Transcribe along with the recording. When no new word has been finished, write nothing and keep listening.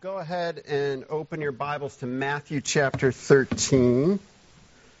Go ahead and open your Bibles to Matthew chapter 13.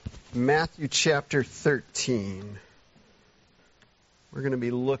 Matthew chapter 13. We're going to be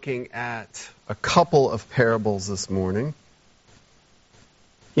looking at a couple of parables this morning.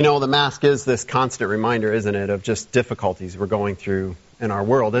 You know, the Mask is this constant reminder, isn't it, of just difficulties we're going through in our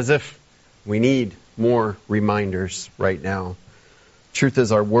world, as if we need more reminders right now. Truth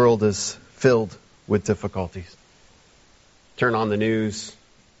is, our world is filled with difficulties. Turn on the news,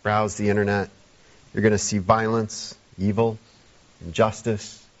 browse the internet, you're going to see violence, evil,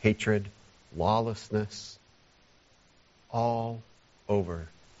 injustice, hatred, lawlessness, all over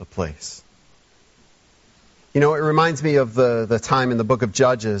the place. You know, it reminds me of the time in the book of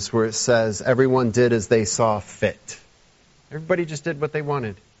Judges where it says, everyone did as they saw fit. Everybody just did what they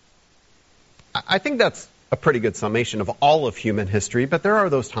wanted. I think that's a pretty good summation of all of human history, but there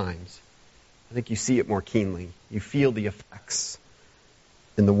are those times. I think you see it more keenly. You feel the effects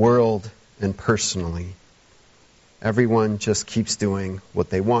in the world and personally. Everyone just keeps doing what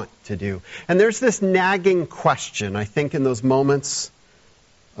they want to do. And there's this nagging question, I think, in those moments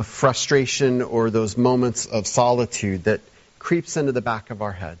of frustration or those moments of solitude that creeps into the back of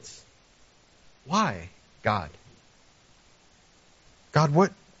our heads. Why, God? God,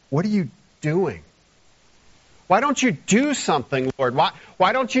 what are you doing? Why don't you do something, Lord?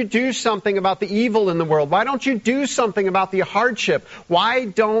 Why don't you do something about the evil in the world? Why don't you do something about the hardship? Why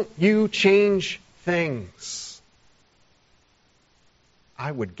don't you change things? I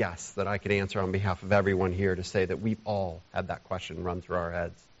would guess that I could answer on behalf of everyone here to say that we've all had that question run through our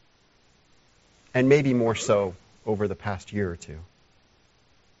heads. And maybe more so over the past year or two.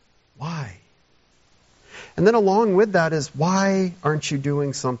 Why? And then along with that is, why aren't you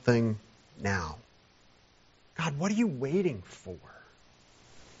doing something now? God, what are you waiting for?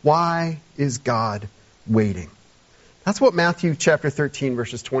 Why is God waiting? That's what Matthew chapter 13,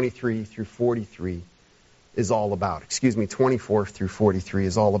 verses 23 through 43 is all about. 24 through 43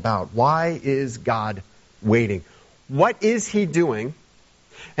 is all about. Why is God waiting? What is he doing?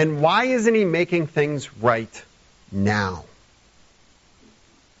 And why isn't he making things right now?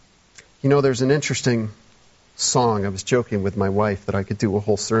 You know, there's an interesting song. I was joking with my wife that I could do a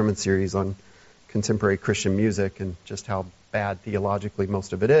whole sermon series on contemporary Christian music and just how bad theologically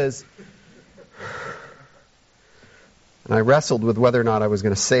most of it is. And I wrestled with whether or not I was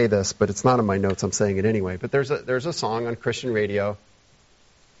going to say this, but it's not in my notes. I'm saying it anyway. But there's a song on Christian radio.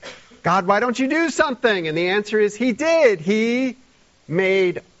 God, why don't you do something? And the answer is, he did. He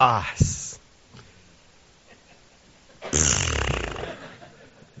made us.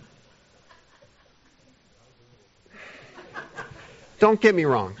 Don't get me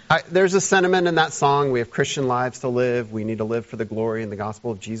wrong. There's a sentiment in that song. We have Christian lives to live. We need to live for the glory and the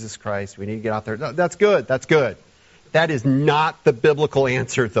gospel of Jesus Christ. We need to get out there. That's good. That's good. That is not the biblical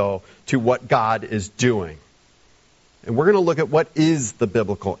answer, though, to what God is doing. And we're going to look at what is the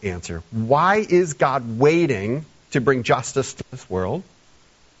biblical answer. Why is God waiting to bring justice to this world?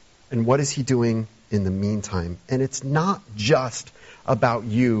 And what is he doing in the meantime? And it's not just about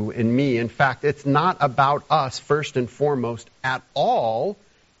you and me. In fact, it's not about us first and foremost at all,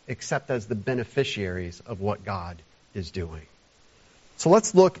 except as the beneficiaries of what God is doing. So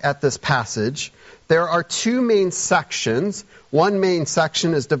let's look at this passage. There are two main sections. One main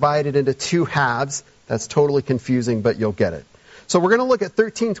section is divided into two halves. That's totally confusing, but you'll get it. So we're going to look at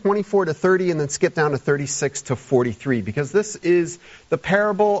 13:24 to 30 and then skip down to 36 to 43 because this is the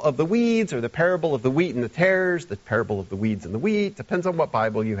parable of the weeds or the parable of the wheat and the tares, the parable of the weeds and the wheat. Depends on what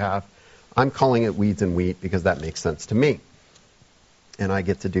Bible you have. I'm calling it weeds and wheat because that makes sense to me. And I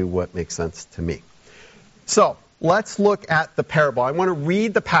get to do what makes sense to me. So let's look at the parable. I want to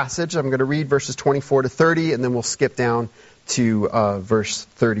read the passage. I'm going to read verses 24 to 30 and then we'll skip down to verse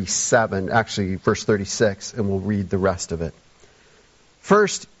 36, and we'll read the rest of it.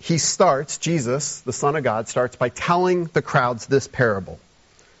 First, Jesus, the Son of God, starts by telling the crowds this parable.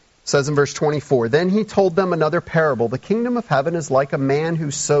 It says in verse 24, "Then he told them another parable. The kingdom of heaven is like a man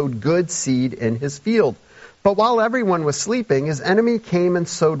who sowed good seed in his field. But while everyone was sleeping, his enemy came and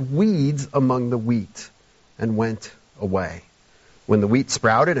sowed weeds among the wheat and went away. When the wheat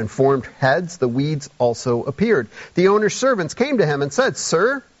sprouted and formed heads, the weeds also appeared. The owner's servants came to him and said,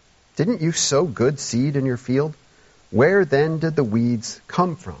 'Sir, didn't you sow good seed in your field? Where then did the weeds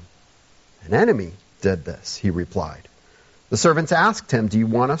come from?' 'An enemy did this,' he replied. The servants asked him, 'Do you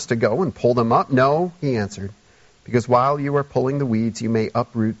want us to go and pull them up?' 'No,' he answered, 'because while you are pulling the weeds, you may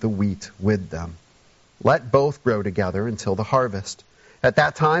uproot the wheat with them. Let both grow together until the harvest. At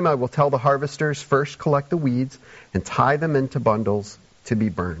that time I will tell the harvesters, first collect the weeds and tie them into bundles to be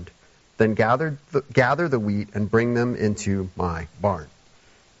burned. Then gather the wheat and bring them into my barn.'"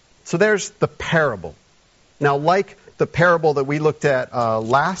 So there's the parable. Now, like the parable that we looked at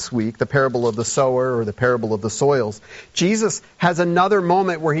last week, the parable of the sower or the parable of the soils, Jesus has another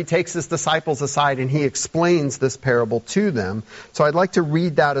moment where he takes his disciples aside and he explains this parable to them. So I'd like to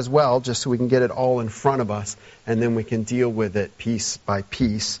read that as well, just so we can get it all in front of us, and then we can deal with it piece by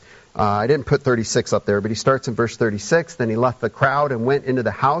piece. I didn't put 36 up there, but he starts in verse 36. Then he left the crowd and went into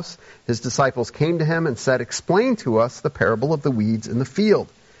the house. His disciples came to him and said, "Explain to us the parable of the weeds in the field."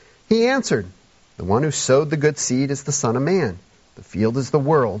 He answered, "The one who sowed the good seed is the Son of Man. The field is the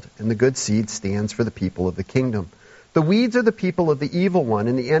world, and the good seed stands for the people of the kingdom. The weeds are the people of the evil one,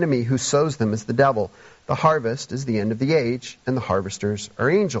 and the enemy who sows them is the devil. The harvest is the end of the age, and the harvesters are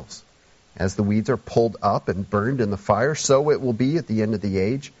angels. As the weeds are pulled up and burned in the fire, so it will be at the end of the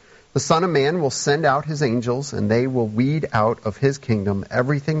age. The Son of Man will send out his angels, and they will weed out of his kingdom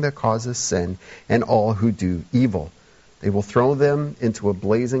everything that causes sin and all who do evil. They will throw them into a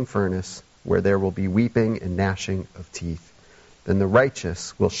blazing furnace, where there will be weeping and gnashing of teeth. Then the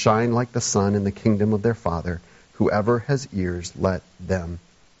righteous will shine like the sun in the kingdom of their Father. Whoever has ears, let them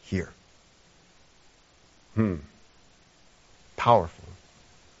hear." Powerful.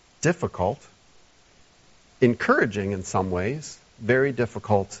 Difficult. Encouraging in some ways. Very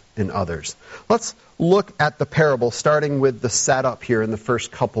difficult in others. Let's look at the parable, starting with the setup here in the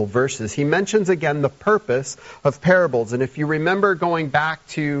first couple verses. He mentions again the purpose of parables. And if you remember going back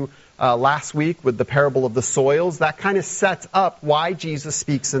to last week with the parable of the soils, that kind of sets up why Jesus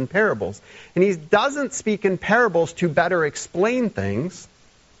speaks in parables. And he doesn't speak in parables to better explain things.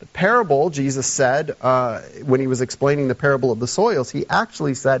 The parable, Jesus said, when he was explaining the parable of the soils, he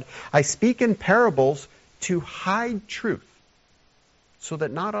actually said, "I speak in parables to hide truth, so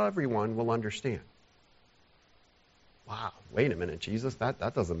that not everyone will understand." Wow, wait a minute, Jesus,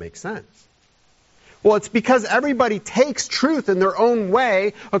 that doesn't make sense. Well, it's because everybody takes truth in their own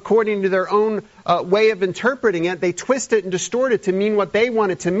way, according to their own way of interpreting it. They twist it and distort it to mean what they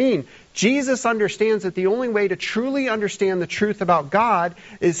want it to mean. Jesus understands that the only way to truly understand the truth about God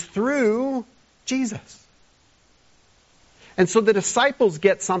is through Jesus. And so the disciples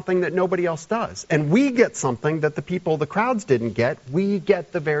get something that nobody else does. And we get something that the people, the crowds didn't get. We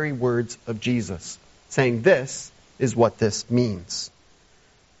get the very words of Jesus, saying this is what this means.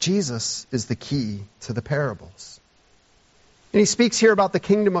 Jesus is the key to the parables. And he speaks here about the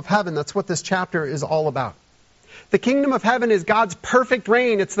kingdom of heaven. That's what this chapter is all about. The kingdom of heaven is God's perfect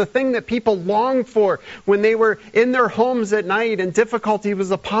reign. It's the thing that people longed for when they were in their homes at night and difficulty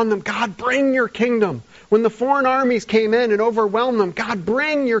was upon them. God, bring your kingdom. When the foreign armies came in and overwhelmed them, God,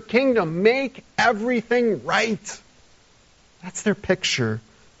 bring your kingdom. Make everything right. That's their picture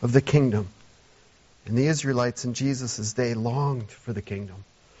of the kingdom. And the Israelites in Jesus' day longed for the kingdom.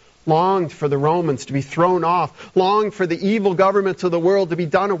 Longed for the Romans to be thrown off, longed for the evil governments of the world to be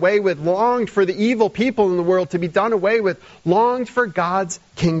done away with, longed for the evil people in the world to be done away with, longed for God's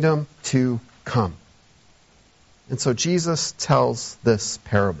kingdom to come. And so Jesus tells this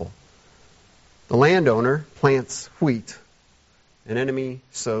parable. The landowner plants wheat, an enemy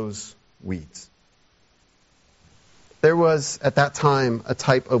sows weeds. There was, at that time, a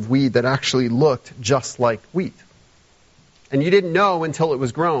type of weed that actually looked just like wheat. And you didn't know until it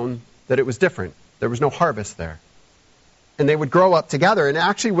was grown that it was different. There was no harvest there. And they would grow up together. And it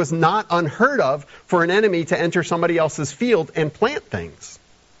actually was not unheard of for an enemy to enter somebody else's field and plant things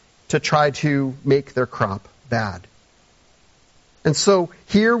to try to make their crop bad. And so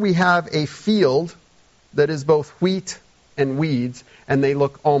here we have a field that is both wheat and weeds, and they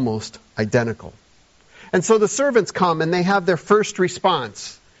look almost identical. And so the servants come and they have their first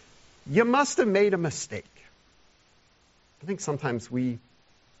response. "You must have made a mistake." I think sometimes we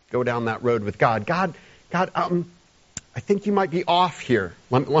go down that road with God. God, I think you might be off here.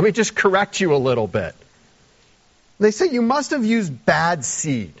 Let me just correct you a little bit. They say you must have used bad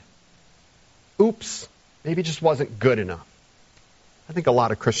seed. Oops, maybe it just wasn't good enough. I think a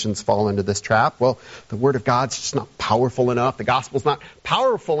lot of Christians fall into this trap. Well, the Word of God's just not powerful enough. The Gospel's not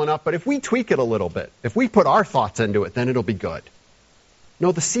powerful enough. But if we tweak it a little bit, if we put our thoughts into it, then it'll be good.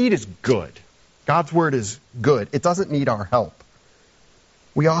 No, the seed is good. God's Word is good. It doesn't need our help.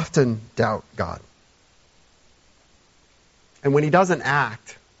 We often doubt God. And when He doesn't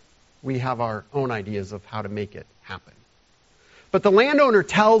act, we have our own ideas of how to make it happen. But the landowner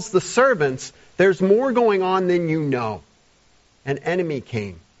tells the servants, there's more going on than you know. An enemy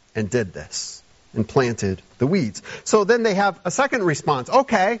came and did this and planted the weeds. So then they have a second response.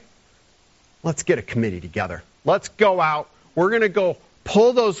 Okay, let's get a committee together. Let's go out. We're going to go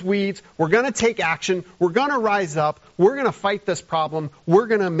pull those weeds. We're going to take action. We're going to rise up. We're going to fight this problem. We're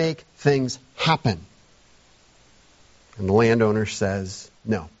going to make things happen. And the landowner says,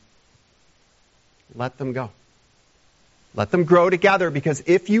 no, let them go. Let them grow together, because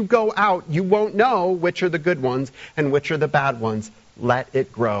if you go out, you won't know which are the good ones and which are the bad ones. Let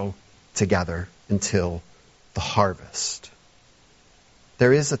it grow together until the harvest.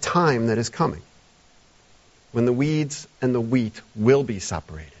 There is a time that is coming when the weeds and the wheat will be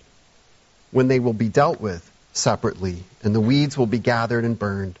separated, when they will be dealt with separately, and the weeds will be gathered and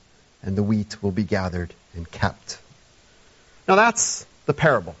burned, and the wheat will be gathered and kept. Now that's the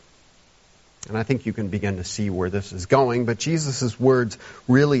parable. And I think you can begin to see where this is going, but Jesus' words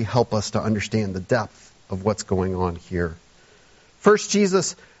really help us to understand the depth of what's going on here. First,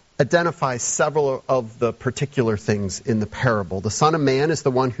 Jesus identifies several of the particular things in the parable. The Son of Man is the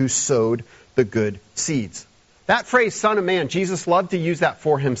one who sowed the good seeds. That phrase, Son of Man, Jesus loved to use that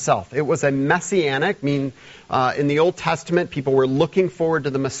for himself. It was a messianic, in the Old Testament, people were looking forward to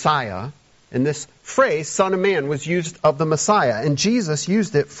the Messiah. And this phrase, Son of Man, was used of the Messiah, and Jesus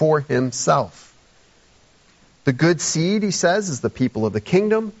used it for himself. The good seed, he says, is the people of the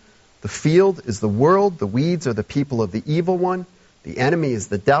kingdom. The field is the world. The weeds are the people of the evil one. The enemy is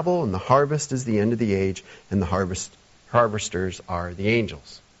the devil, and the harvest is the end of the age, and the harvesters are the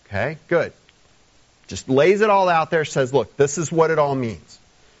angels. Okay? Good. Just lays it all out there, says, look, this is what it all means.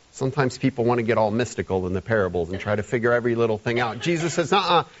 Sometimes people want to get all mystical in the parables and try to figure every little thing out. Jesus says,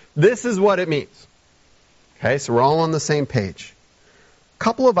 this is what it means. Okay, so we're all on the same page. A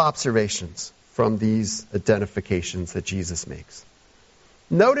couple of observations from these identifications that Jesus makes.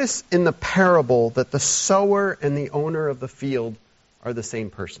 Notice in the parable that the sower and the owner of the field are the same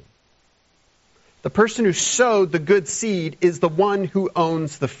person. The person who sowed the good seed is the one who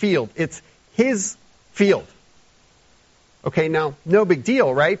owns the field. It's his field. Okay, now, no big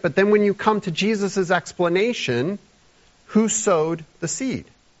deal, right? But then when you come to Jesus' explanation, who sowed the seed?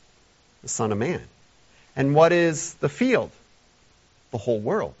 The Son of Man. And what is the field? The whole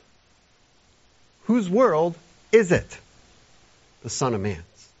world. Whose world is it? The Son of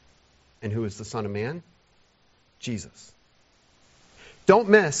Man's. And who is the Son of Man? Jesus. Don't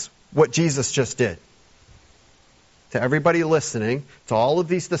miss what Jesus just did. To everybody listening, to all of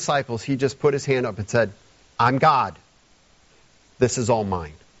these disciples, he just put his hand up and said, I'm God. This is all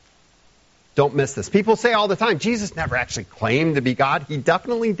mine. Don't miss this. People say all the time, Jesus never actually claimed to be God. He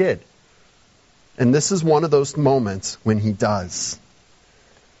definitely did. And this is one of those moments when he does.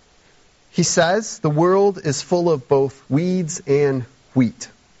 He says the world is full of both weeds and wheat.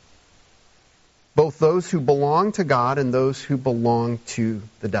 Both those who belong to God and those who belong to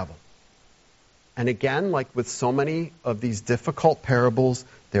the devil. And again, like with so many of these difficult parables,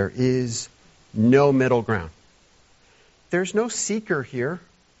 there is no middle ground. There's no seeker here.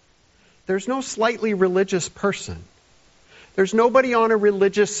 There's no slightly religious person. There's nobody on a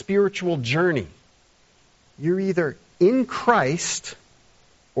religious spiritual journey. You're either in Christ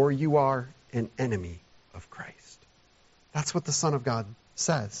or you are an enemy of Christ. That's what the Son of God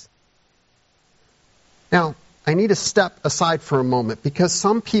says. Now, I need to step aside for a moment because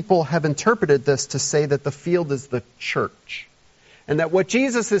some people have interpreted this to say that the field is the church. And that what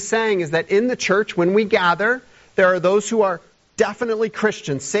Jesus is saying is that in the church, when we gather, there are those who are definitely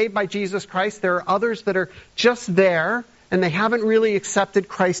Christians, saved by Jesus Christ. There are others that are just there, and they haven't really accepted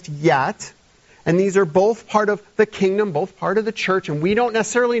Christ yet. And these are both part of the kingdom, both part of the church, and we don't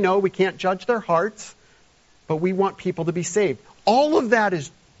necessarily know. We can't judge their hearts, but we want people to be saved. All of that is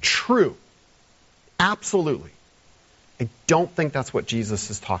true. Absolutely. I don't think that's what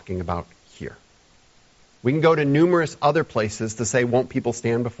Jesus is talking about here. We can go to numerous other places to say, won't people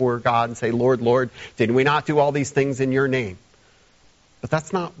stand before God and say, Lord, Lord, did we not do all these things in your name? But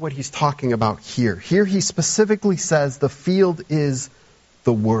that's not what he's talking about here. Here he specifically says the field is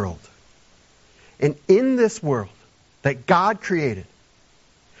the world. And in this world that God created,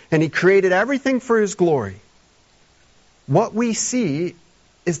 and he created everything for his glory, what we see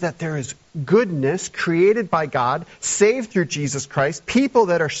is that there is goodness created by God, saved through Jesus Christ, people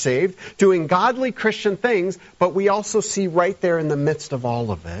that are saved, doing godly Christian things, but we also see right there in the midst of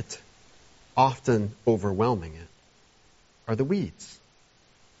all of it, often overwhelming it, are the weeds,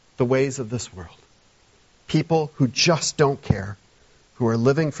 the ways of this world. People who just don't care, who are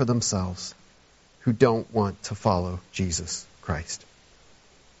living for themselves, who don't want to follow Jesus Christ.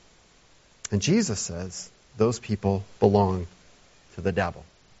 And Jesus says those people belong to the devil.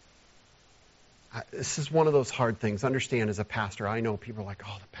 This is one of those hard things. Understand, as a pastor, I know people are like,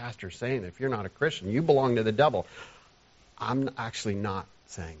 oh, the pastor's saying that if you're not a Christian, you belong to the devil. I'm actually not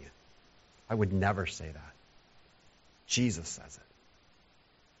saying it. I would never say that. Jesus says it.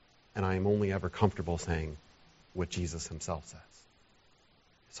 And I am only ever comfortable saying what Jesus himself says.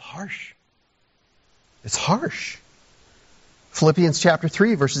 It's harsh. It's harsh. Philippians chapter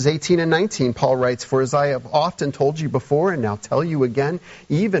 3, verses 18 and 19, Paul writes, "For as I have often told you before and now tell you again,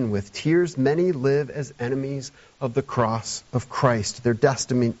 even with tears many live as enemies of the cross of Christ. Their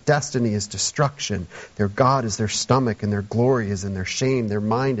destiny is destruction. Their God is their stomach, and their glory is in their shame. Their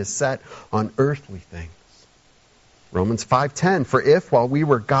mind is set on earthly things." Romans 5:10, "For if, while we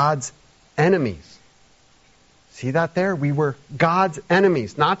were God's enemies," see that there? We were God's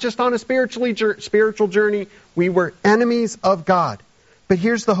enemies. Not just on a spiritual journey. We were enemies of God. But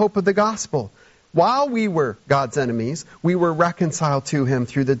here's the hope of the gospel. While we were God's enemies, we were reconciled to Him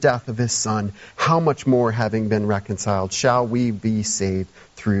through the death of His Son. How much more, having been reconciled, shall we be saved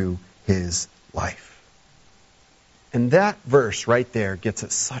through His life? And that verse right there gets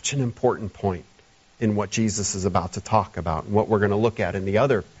at such an important point in what Jesus is about to talk about and what we're going to look at in the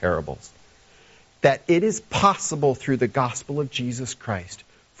other parables. That it is possible through the gospel of Jesus Christ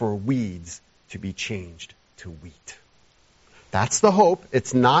for weeds to be changed to wheat. That's the hope.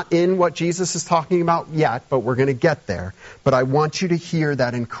 It's not in what Jesus is talking about yet, but we're going to get there. But I want you to hear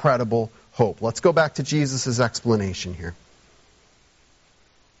that incredible hope. Let's go back to Jesus' explanation here.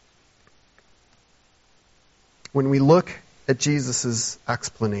 When we look at Jesus'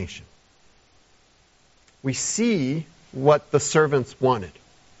 explanation, we see what the servants wanted.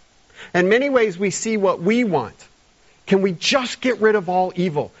 In many ways, we see what we want. Can we just get rid of all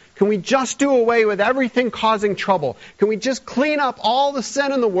evil? Can we just do away with everything causing trouble? Can we just clean up all the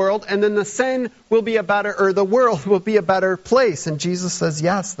sin in the world, and then the world will be a better place? And Jesus says,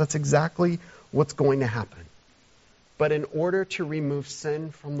 yes, that's exactly what's going to happen. But in order to remove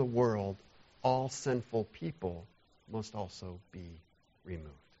sin from the world, all sinful people must also be removed.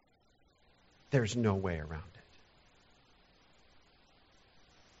 There's no way around it.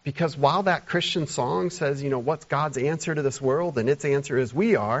 Because while that Christian song says, what's God's answer to this world? And its answer is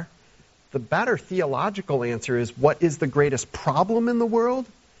we are. The better theological answer is, what is the greatest problem in the world?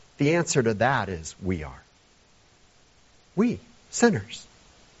 The answer to that is we are. We, sinners.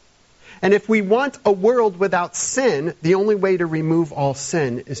 And if we want a world without sin, the only way to remove all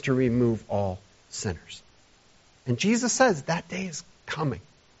sin is to remove all sinners. And Jesus says that day is coming.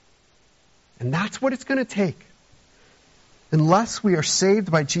 And that's what it's going to take. Unless we are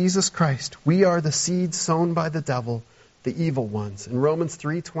saved by Jesus Christ, we are the seed sown by the devil, the evil ones. And Romans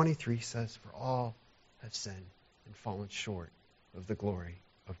 3:23 says, "For all have sinned and fallen short of the glory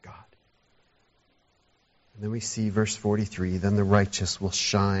of God." And then we see verse 43, "Then the righteous will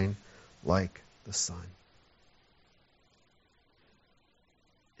shine like the sun."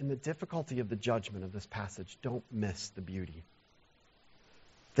 In the difficulty of the judgment of this passage, don't miss the beauty.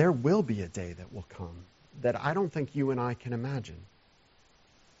 There will be a day that will come that I don't think you and I can imagine.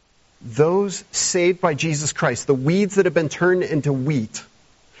 Those saved by Jesus Christ, the weeds that have been turned into wheat,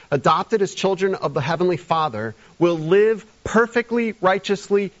 adopted as children of the Heavenly Father, will live perfectly,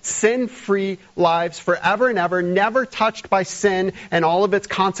 righteously, sin-free lives forever and ever, never touched by sin and all of its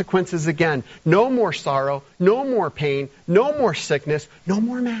consequences again. No more sorrow, no more pain, no more sickness, no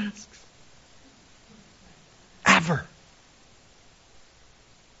more masks. Ever.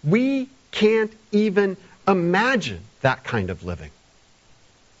 We can't even imagine that kind of living.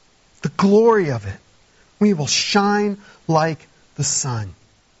 The glory of it. We will shine like the sun.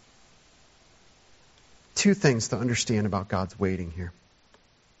 Two things to understand about God's waiting here.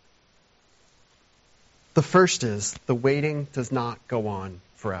 The first is, the waiting does not go on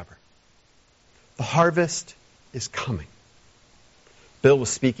forever. The harvest is coming. Bill was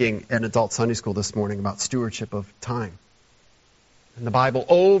speaking in adult Sunday school this morning about stewardship of time. And the Bible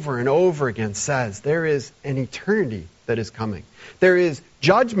over and over again says there is an eternity that is coming. There is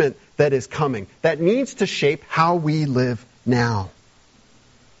judgment that is coming that needs to shape how we live now.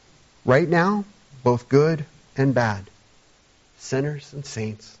 Right now, both good and bad, sinners and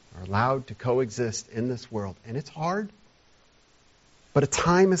saints are allowed to coexist in this world. And it's hard, but a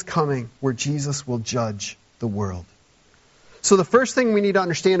time is coming where Jesus will judge the world. So the first thing we need to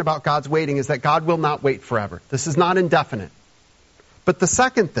understand about God's waiting is that God will not wait forever. This is not indefinite. But the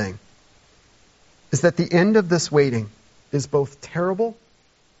second thing is that the end of this waiting is both terrible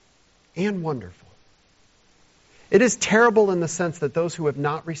and wonderful. It is terrible in the sense that those who have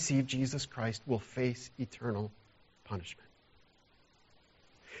not received Jesus Christ will face eternal punishment.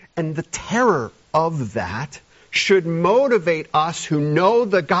 And the terror of that should motivate us who know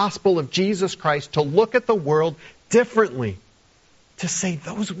the gospel of Jesus Christ to look at the world differently. To say,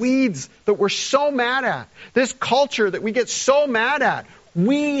 those weeds that we're so mad at, this culture that we get so mad at,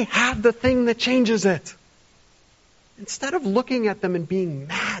 we have the thing that changes it. Instead of looking at them and being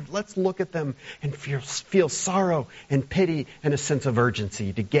mad, let's look at them and feel sorrow and pity and a sense of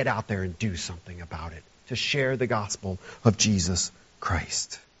urgency to get out there and do something about it, to share the gospel of Jesus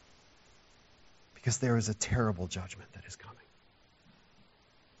Christ. Because there is a terrible judgment that is coming.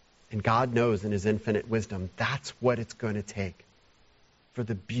 And God knows in his infinite wisdom that's what it's going to take for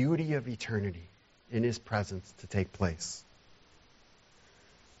the beauty of eternity in his presence to take place.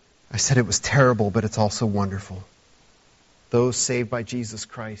 I said it was terrible, but it's also wonderful. Those saved by Jesus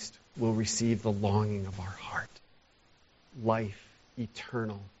Christ will receive the longing of our heart. Life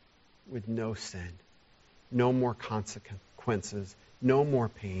eternal with no sin, no more consequences, no more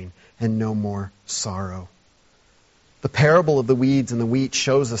pain, and no more sorrow. The parable of the weeds and the wheat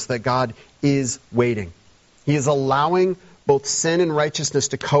shows us that God is waiting. He is allowing both sin and righteousness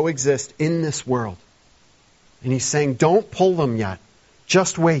to coexist in this world. And he's saying, don't pull them yet.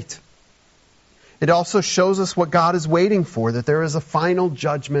 Just wait. It also shows us what God is waiting for, that there is a final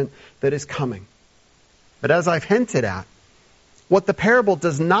judgment that is coming. But as I've hinted at, what the parable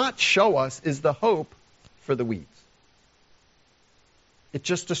does not show us is the hope for the weeds. It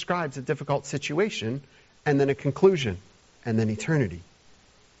just describes a difficult situation, and then a conclusion, and then eternity.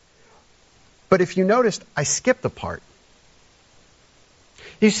 But if you noticed, I skipped a part.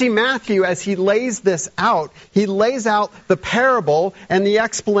 You see, Matthew, as he lays this out, he lays out the parable and the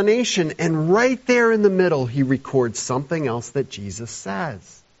explanation, and right there in the middle, he records something else that Jesus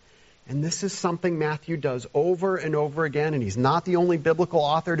says. And this is something Matthew does over and over again, and he's not the only biblical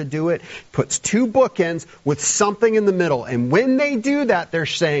author to do it. Puts two bookends with something in the middle. And when they do that, they're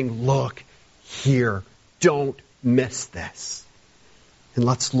saying, look here, don't miss this. And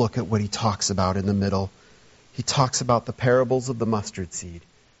let's look at what he talks about in the middle. He talks about the parables of the mustard seed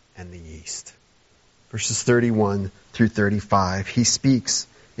and the yeast. Verses 31 through 35. He speaks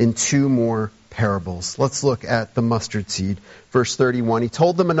in two more parables. Let's look at the mustard seed. Verse 31. He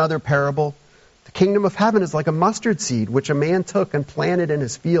told them another parable. The kingdom of heaven is like a mustard seed, which a man took and planted in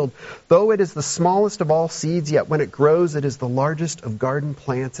his field. Though it is the smallest of all seeds, yet when it grows, it is the largest of garden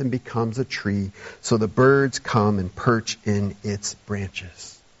plants and becomes a tree. So the birds come and perch in its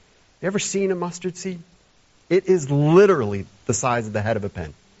branches. You ever seen a mustard seed? It is literally the size of the head of a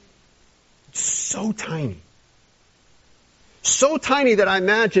pin. It's so tiny. So tiny that I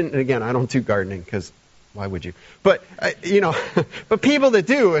imagine, and again, I don't do gardening because why would you? But, but people that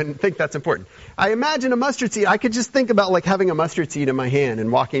do and think that's important. I imagine a mustard seed. I could just think about like having a mustard seed in my hand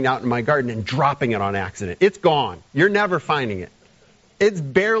and walking out in my garden and dropping it on accident. It's gone. You're never finding it. It's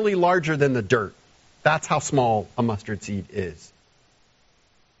barely larger than the dirt. That's how small a mustard seed is.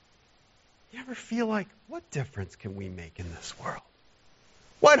 You ever feel like, what difference can we make in this world?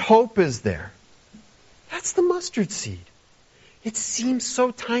 What hope is there? That's the mustard seed. It seems so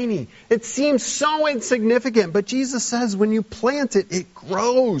tiny. It seems so insignificant. But Jesus says when you plant it, it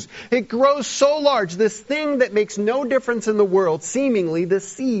grows. It grows so large. This thing that makes no difference in the world, seemingly the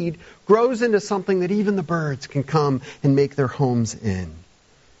seed, grows into something that even the birds can come and make their homes in.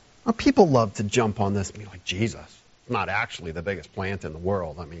 Now, people love to jump on this and be like, Jesus, it's not actually the biggest plant in the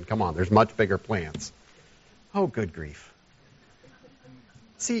world. I mean, come on, there's much bigger plants. Oh, good grief.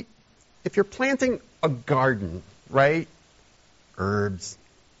 See, if you're planting a garden, right? Herbs,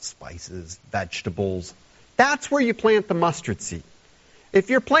 spices, vegetables. That's where you plant the mustard seed. If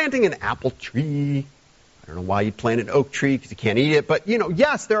you're planting an apple tree, I don't know why you plant an oak tree because you can't eat it, but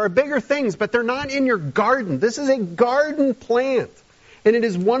yes, there are bigger things, but they're not in your garden. This is a garden plant. And it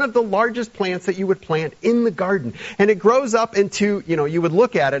is one of the largest plants that you would plant in the garden. And it grows up into, you would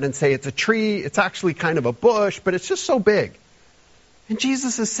look at it and say it's a tree, it's actually kind of a bush, but it's just so big. And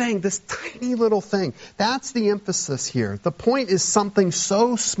Jesus is saying this tiny little thing, that's the emphasis here. The point is something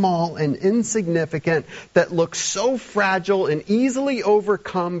so small and insignificant that looks so fragile and easily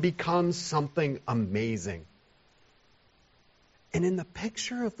overcome becomes something amazing. And in the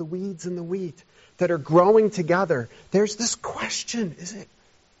picture of the weeds and the wheat that are growing together, there's this question,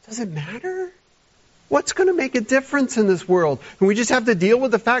 does it matter? What's going to make a difference in this world? And we just have to deal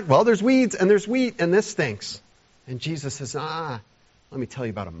with the fact, well, there's weeds and there's wheat and this stinks. And Jesus says, let me tell you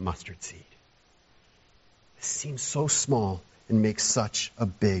about a mustard seed. It seems so small and makes such a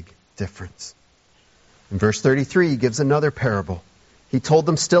big difference. In verse 33, he gives another parable. He told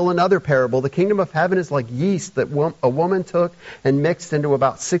them still another parable. The kingdom of heaven is like yeast that a woman took and mixed into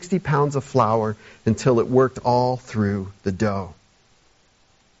about 60 pounds of flour until it worked all through the dough.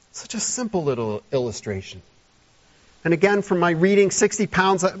 Such a simple little illustration. And again, from my reading, 60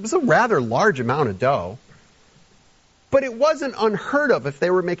 pounds, it was a rather large amount of dough. But it wasn't unheard of if they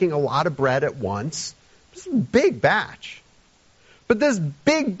were making a lot of bread at once. It was a big batch. But this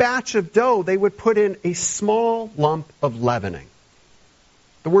big batch of dough, they would put in a small lump of leavening.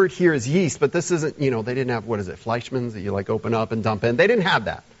 The word here is yeast, but this isn't, they didn't have, Fleischmann's that you open up and dump in. They didn't have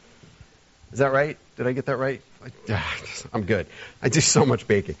that. Is that right? Did I get that right? I'm good. I do so much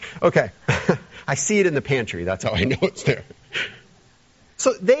baking. Okay. I see it in the pantry. That's how I know it's there.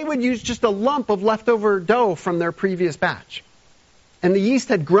 So they would use just a lump of leftover dough from their previous batch. And the yeast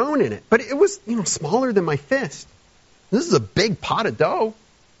had grown in it. But it was, smaller than my fist. This is a big pot of dough.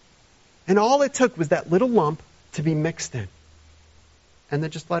 And all it took was that little lump to be mixed in. And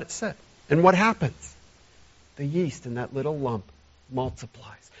then just let it sit. And what happens? The yeast in that little lump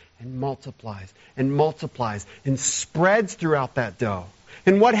multiplies and multiplies and multiplies and spreads throughout that dough.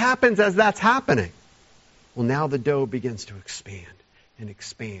 And what happens as that's happening? Well, now the dough begins to expand and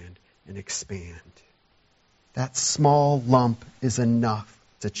expand and expand. That small lump is enough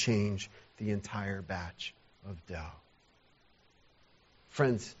to change the entire batch of dough.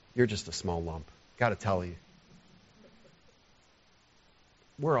 Friends, you're just a small lump. Got to tell you.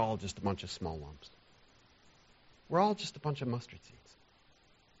 We're all just a bunch of small lumps. We're all just a bunch of mustard seeds.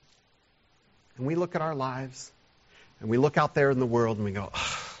 And we look at our lives, and we look out there in the world, and we go,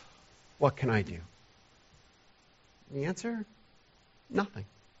 what can I do? The answer? Nothing.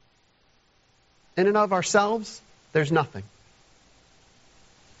 In and of ourselves, there's nothing.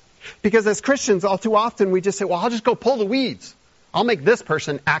 Because as Christians, all too often, we just say, well, I'll just go pull the weeds. I'll make this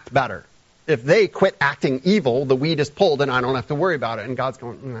person act better. If they quit acting evil, the weed is pulled, and I don't have to worry about it. And God's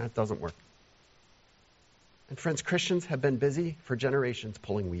going, that doesn't work. And friends, Christians have been busy for generations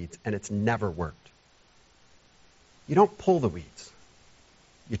pulling weeds, and it's never worked. You don't pull the weeds.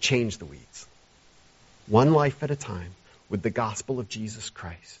 You change the weeds. One life at a time with the gospel of Jesus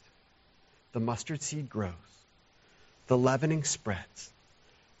Christ. The mustard seed grows. The leavening spreads.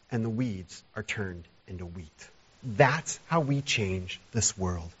 And the weeds are turned into wheat. That's how we change this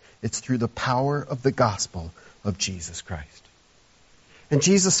world. It's through the power of the gospel of Jesus Christ. And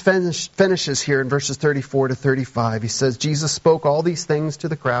Jesus finishes here in verses 34 to 35. He says, Jesus spoke all these things to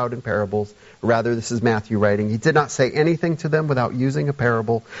the crowd in parables. Rather, this is Matthew writing. He did not say anything to them without using a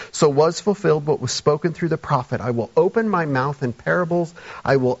parable. So was fulfilled what was spoken through the prophet. I will open my mouth in parables.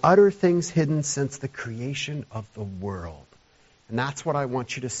 I will utter things hidden since the creation of the world. And that's what I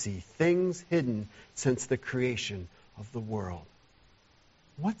want you to see. Things hidden since the creation of the world.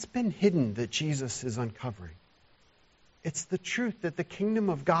 What's been hidden that Jesus is uncovering? It's the truth that the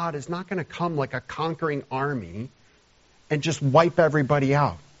kingdom of God is not going to come like a conquering army and just wipe everybody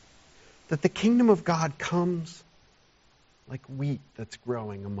out. That the kingdom of God comes like wheat that's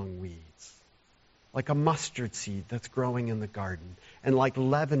growing among weeds. Like a mustard seed that's growing in the garden. And like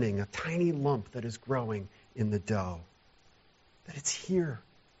leavening, a tiny lump that is growing in the dough. That it's here.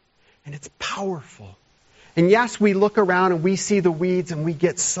 And it's powerful. And yes, we look around and we see the weeds and we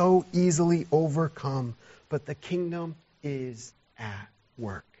get so easily overcome. But the kingdom is at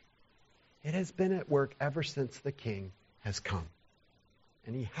work. It has been at work ever since the King has come.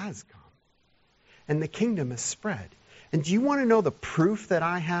 And he has come. And the kingdom has spread. And do you want to know the proof that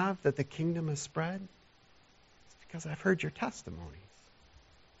I have that the kingdom has spread? It's because I've heard your testimonies.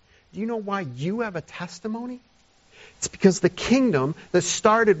 Do you know why you have a testimony? It's because the kingdom that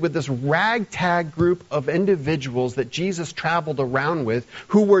started with this ragtag group of individuals that Jesus traveled around with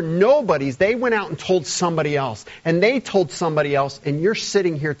who were nobodies, they went out and told somebody else. And they told somebody else, and you're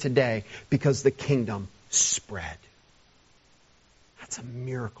sitting here today because the kingdom spread. That's a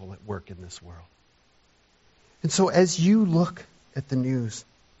miracle at work in this world. And so as you look at the news,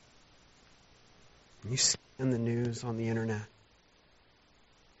 and you see in the news on the internet,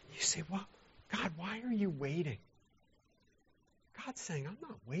 and you say, well, God, why are you waiting? God's saying, I'm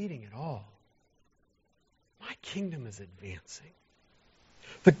not waiting at all. My kingdom is advancing.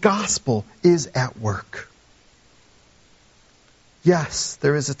 The gospel is at work. Yes,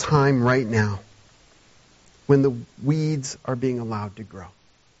 there is a time right now when the weeds are being allowed to grow.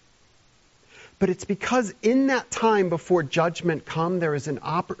 But it's because in that time before judgment there is an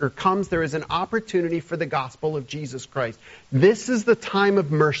opportunity for the gospel of Jesus Christ. This is the time of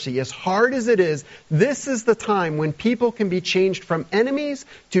mercy. As hard as it is, this is the time when people can be changed from enemies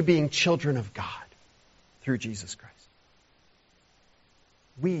to being children of God through Jesus Christ.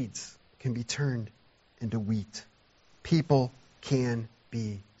 Weeds can be turned into wheat. People can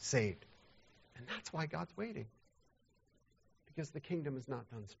be saved. And that's why God's waiting. Because the kingdom is not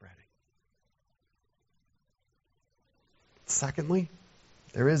done spreading. Secondly,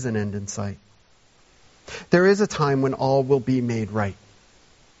 there is an end in sight. There is a time when all will be made right.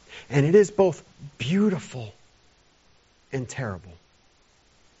 And it is both beautiful and terrible.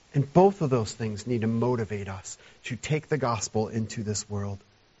 And both of those things need to motivate us to take the gospel into this world.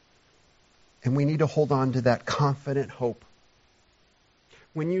 And we need to hold on to that confident hope.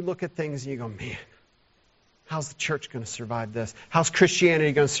 When you look at things and you go, man, How's the church going to survive this? How's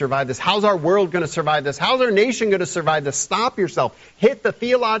Christianity going to survive this? How's our world going to survive this? How's our nation going to survive this? Stop yourself. Hit the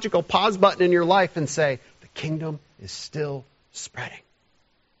theological pause button in your life and say, the kingdom is still spreading.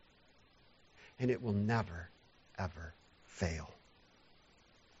 And it will never, ever fail.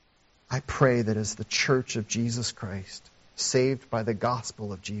 I pray that as the church of Jesus Christ, saved by the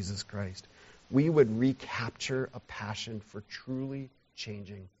gospel of Jesus Christ, we would recapture a passion for truly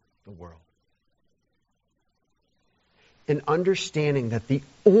changing the world. And understanding that the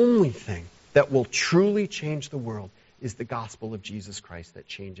only thing that will truly change the world is the gospel of Jesus Christ that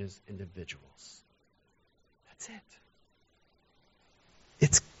changes individuals. That's it.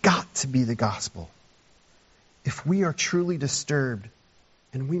 It's got to be the gospel. If we are truly disturbed,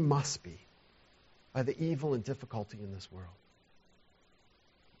 and we must be, by the evil and difficulty in this world,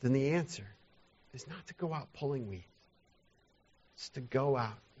 then the answer is not to go out pulling weeds. It's to go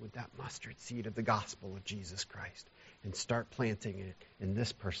out with that mustard seed of the gospel of Jesus Christ and start planting it in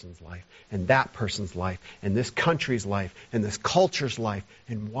this person's life, and that person's life, and this country's life, and this culture's life,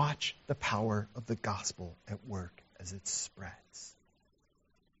 and watch the power of the gospel at work as it spreads.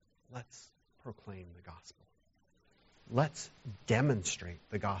 Let's proclaim the gospel. Let's demonstrate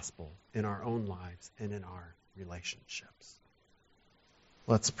the gospel in our own lives and in our relationships.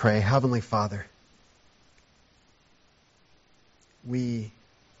 Let's pray. Heavenly Father, we,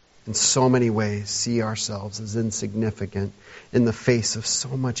 in so many ways, see ourselves as insignificant in the face of so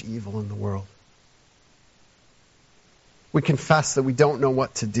much evil in the world. We confess that we don't know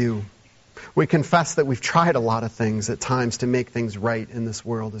what to do. We confess that we've tried a lot of things at times to make things right in this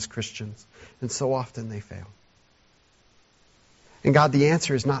world as Christians, and so often they fail. And God, the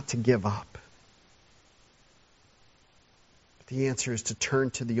answer is not to give up. The answer is to turn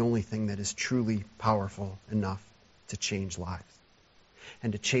to the only thing that is truly powerful enough to change lives,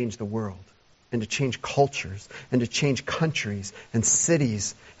 and to change the world, and to change cultures, and to change countries and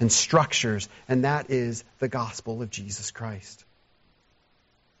cities and structures, and that is the gospel of Jesus Christ.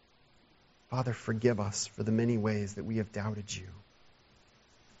 Father, forgive us for the many ways that we have doubted you,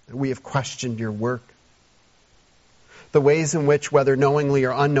 that we have questioned your work, the ways in which, whether knowingly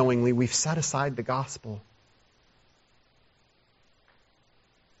or unknowingly, we've set aside the gospel,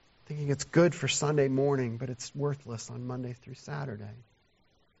 thinking it's good for Sunday morning, but it's worthless on Monday through Saturday.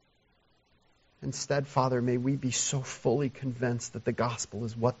 Instead, Father, may we be so fully convinced that the gospel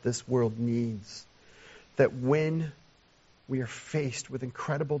is what this world needs, that when we are faced with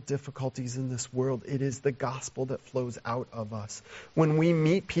incredible difficulties in this world, it is the gospel that flows out of us. When we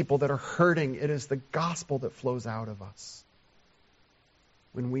meet people that are hurting, it is the gospel that flows out of us.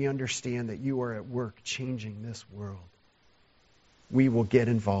 When we understand that you are at work changing this world, we will get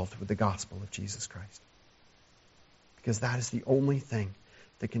involved with the gospel of Jesus Christ. Because that is the only thing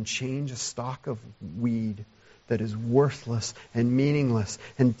that can change a stalk of weed that is worthless and meaningless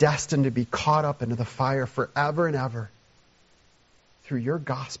and destined to be caught up into the fire forever and ever. Through your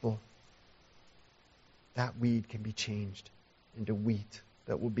gospel, that weed can be changed into wheat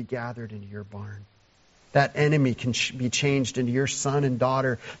that will be gathered into your barn. That enemy can be changed into your son and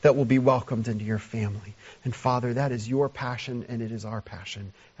daughter that will be welcomed into your family. And Father, that is your passion, and it is our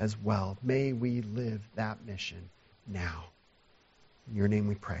passion as well. May we live that mission now. In your name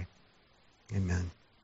we pray. Amen.